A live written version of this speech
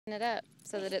it up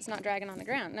so that it's not dragging on the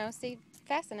ground. No, see,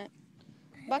 fasten it.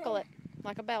 Buckle it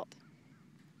like a belt.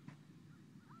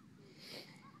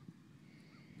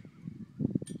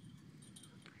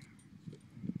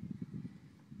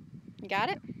 You got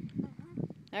it?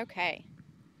 Okay.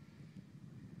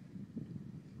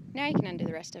 Now you can undo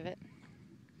the rest of it.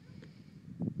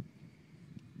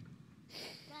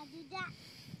 Gotta do that.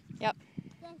 Yep.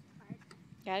 This part.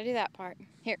 Gotta do that part.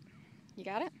 Here. You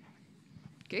got it?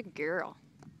 Good girl.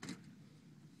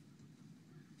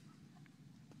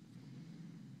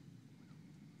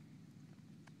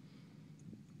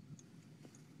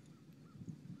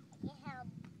 I can help.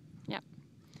 Yep.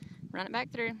 Run it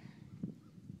back through.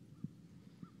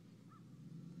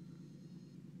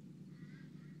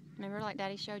 Remember, like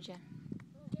Daddy showed you.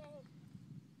 Okay.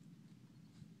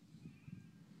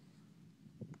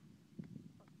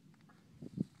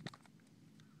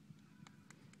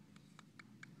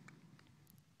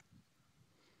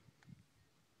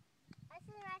 I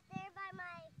sit right there by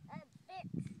my fix.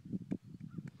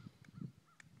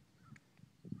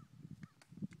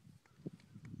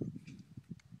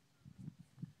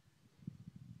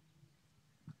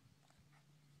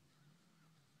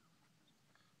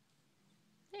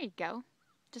 There you go.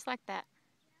 Just like that.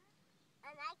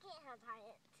 And I can't untie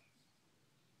it.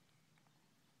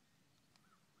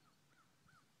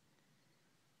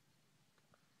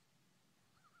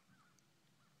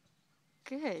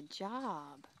 Good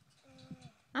job.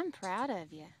 I'm proud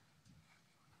of you.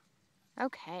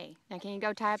 Okay. Now can you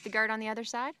go tie up the girt on the other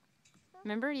side?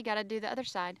 Remember, you got to do the other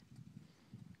side.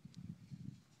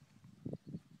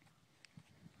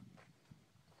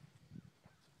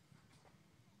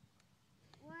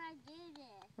 Where I do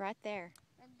this? Right there.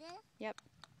 Like this? Yep.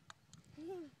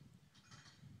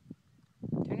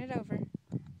 Turn it over.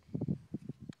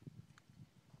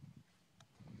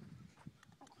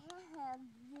 I can't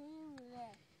do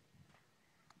this.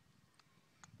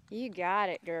 You got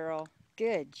it, girl.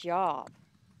 Good job.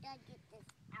 Gotta get this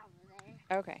out of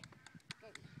there. Okay.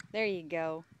 There you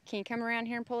go. Can you come around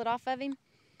here and pull it off of him?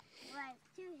 But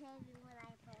it's too heavy when I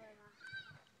pull it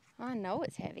off. I know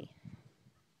it's heavy.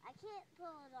 I can't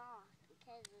pull it off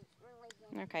because it's really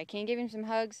heavy. Okay, can you give him some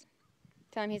hugs?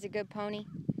 Tell him he's a good pony.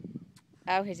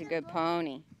 Oh, he's a good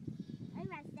pony. I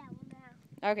ride that one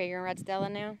now. Okay, you're gonna ride Stella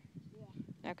now?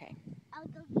 Yeah. Okay.